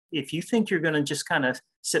if you think you're going to just kind of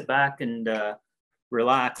sit back and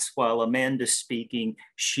relax while Amanda's speaking,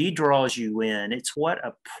 she draws you in. It's what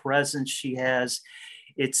a presence she has.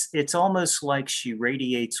 It's almost like she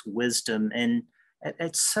radiates wisdom, and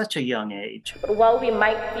at such a young age. But while we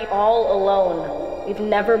might be all alone, we've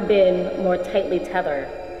never been more tightly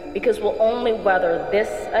tethered, because we'll only weather this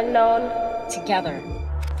unknown together.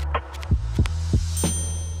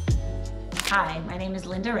 Hi, my name is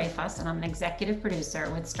Linda Rayfuss, and I'm an executive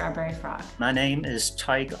producer with Strawberry Frog. My name is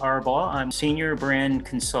Tyke Arbaugh. I'm senior brand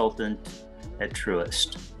consultant at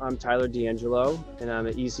Truist. I'm Tyler D'Angelo, and I'm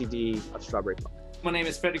an ECD of Strawberry Frog. My name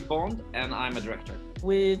is Fredrick Bond, and I'm a director.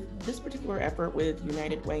 With this particular effort with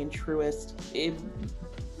United Way and Truist, it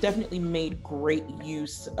definitely made great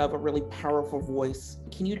use of a really powerful voice.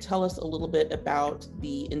 Can you tell us a little bit about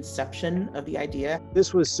the inception of the idea?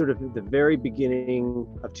 This was sort of the very beginning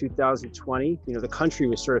of 2020. The country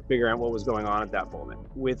was sort of figuring out what was going on at that moment.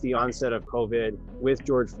 With the onset of COVID, with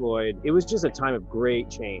George Floyd, it was just a time of great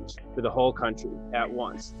change for the whole country at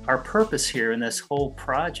once. Our purpose here in this whole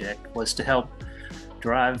project was to help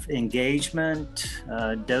drive engagement,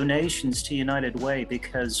 donations to United Way,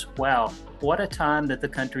 because wow, what a time that the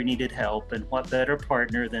country needed help, and what better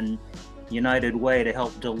partner than United Way to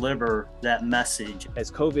help deliver that message. As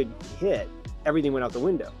COVID hit, everything went out the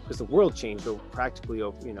window because the world changed practically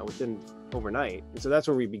within overnight. And so that's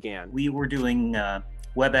where we began. We were doing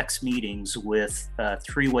WebEx meetings with a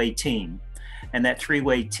three-way team. And that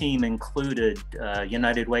three-way team included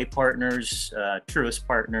United Way partners, Truist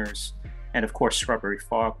partners, and of course, Strawberry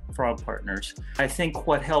Frog partners. I think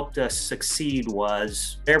what helped us succeed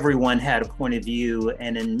was everyone had a point of view,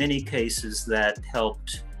 and in many cases that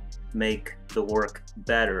helped make the work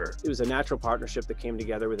better. It was a natural partnership that came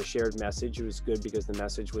together with a shared message. It was good because the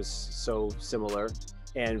message was so similar.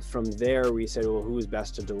 And from there, we said, well, who is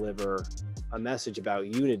best to deliver a message about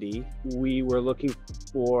unity? We were looking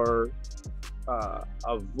for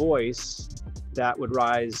a voice that would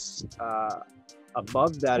rise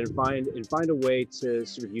above that and find a way to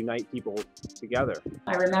sort of unite people together.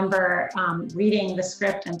 I remember reading the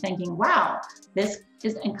script and thinking, wow, this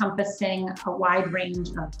is encompassing a wide range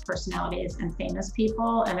of personalities and famous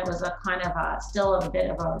people. And it was a kind of still a bit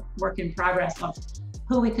of a work in progress of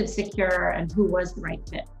who we could secure and who was the right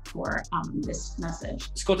fit for this message.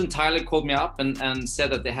 Scott and Tyler called me up and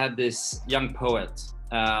said that they had this young poet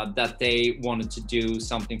that they wanted to do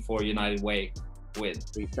something for United Way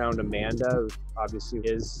with. We found Amanda, who obviously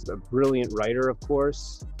is a brilliant writer, of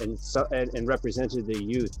course, and represented the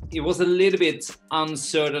youth. It was a little bit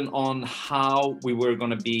uncertain on how we were going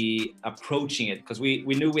to be approaching it, because we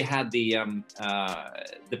knew we had the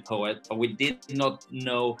poet, but we did not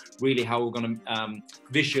know really how we were going to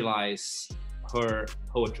visualize her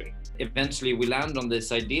poetry. Eventually, we landed on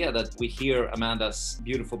this idea that we hear Amanda's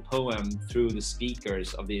beautiful poem through the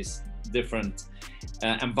speakers of these different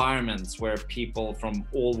environments where people from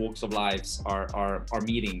all walks of lives are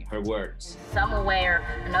meeting her words. Somewhere,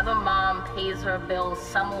 another mom pays her bills.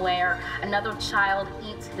 Somewhere, another child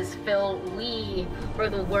eats his fill. We were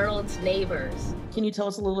the world's neighbors. Can you tell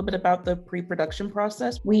us a little bit about the pre-production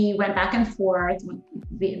process? We went back and forth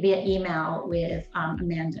via email with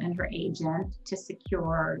Amanda and her agent to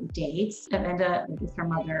secure dates. Amanda with her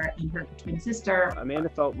mother and her twin sister. Amanda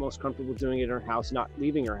felt most comfortable doing it in her house, not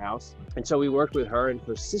leaving her house. And so we worked with her and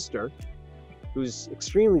her sister, who's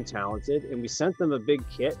extremely talented, and we sent them a big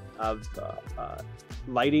kit of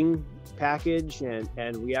lighting package,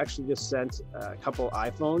 and we actually just sent a couple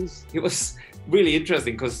iPhones. It was really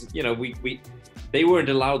interesting because they weren't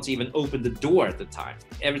allowed to even open the door at the time.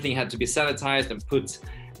 Everything had to be sanitized and put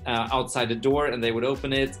outside the door, and they would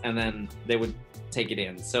open it and then they would take it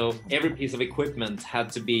in. So every piece of equipment had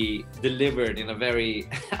to be delivered in a very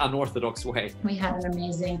unorthodox way. We had an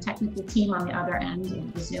amazing technical team on the other end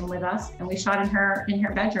of the Zoom with us, and we shot in her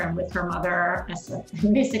bedroom with her mother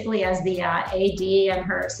basically as the AD, and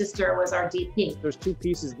her sister was our DP. There's two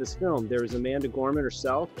pieces of this film. There was Amanda Gorman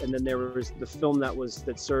herself, and then there was the film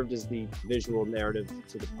that served as the visual narrative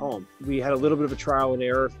to the poem. We had a little bit of a trial and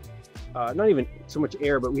error, not even so much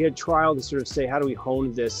error, but we had trial to sort of say, how do we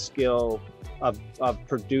hone this skill of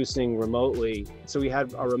producing remotely? So we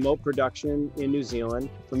had a remote production in New Zealand.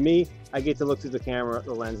 For me, I get to look through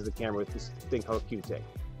the lens of the camera with this thing called QT.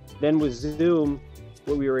 Then with Zoom,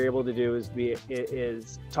 what we were able to do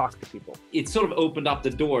is talk to people. It sort of opened up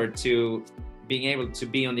the door to being able to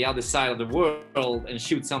be on the other side of the world and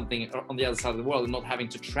shoot something on the other side of the world and not having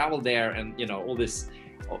to travel there and all this.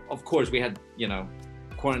 Of course, we had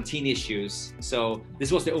quarantine issues, so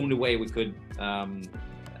this was the only way we could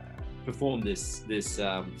perform this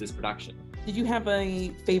production. Did you have a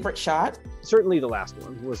favorite shot? Certainly the last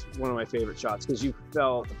one was one of my favorite shots because you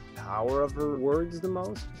felt the power of her words the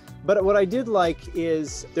most. But what I did like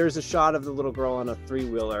is there's a shot of the little girl on a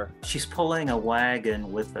three-wheeler. She's pulling a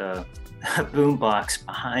wagon with a boombox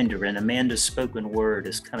behind her, and Amanda's spoken word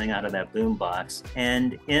is coming out of that boombox.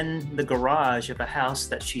 And in the garage of a house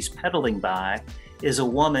that she's pedaling by is a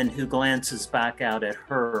woman who glances back out at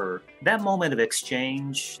her. That moment of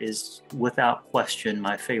exchange is without question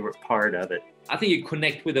my favorite part of it. I think you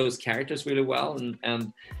connect with those characters really well,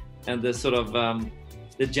 and the sort of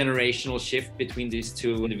the generational shift between these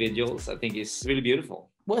two individuals, I think, is really beautiful.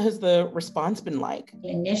 What has the response been like?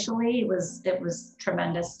 Initially, it was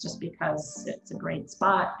tremendous just because it's a great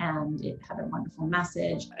spot and it had a wonderful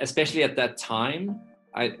message. Especially at that time,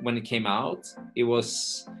 when it came out, it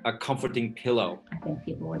was a comforting pillow. I think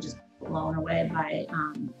people were just blown away by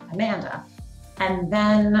Amanda. And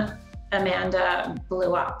then Amanda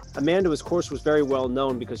blew up. Amanda, of course, was very well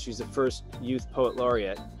known because she's the first Youth Poet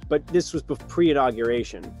Laureate, but this was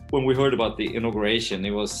pre-inauguration. When we heard about the inauguration,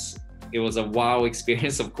 it was a wow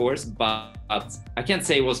experience, of course, but I can't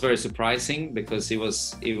say it was very surprising because it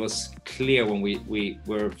was clear when we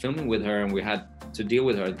were filming with her and we had to deal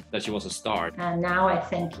with her that she was a star. And now I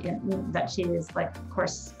think that she is, like, of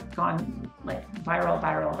course, gone like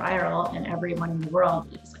viral, and everyone in the world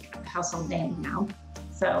is like a household name now.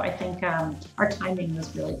 So I think our timing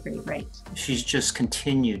was really pretty great. She's just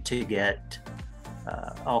continued to get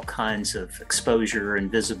all kinds of exposure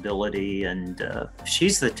and visibility, and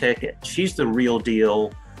she's the ticket. She's the real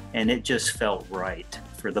deal, and it just felt right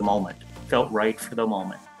for the moment. Felt right for the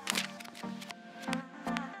moment.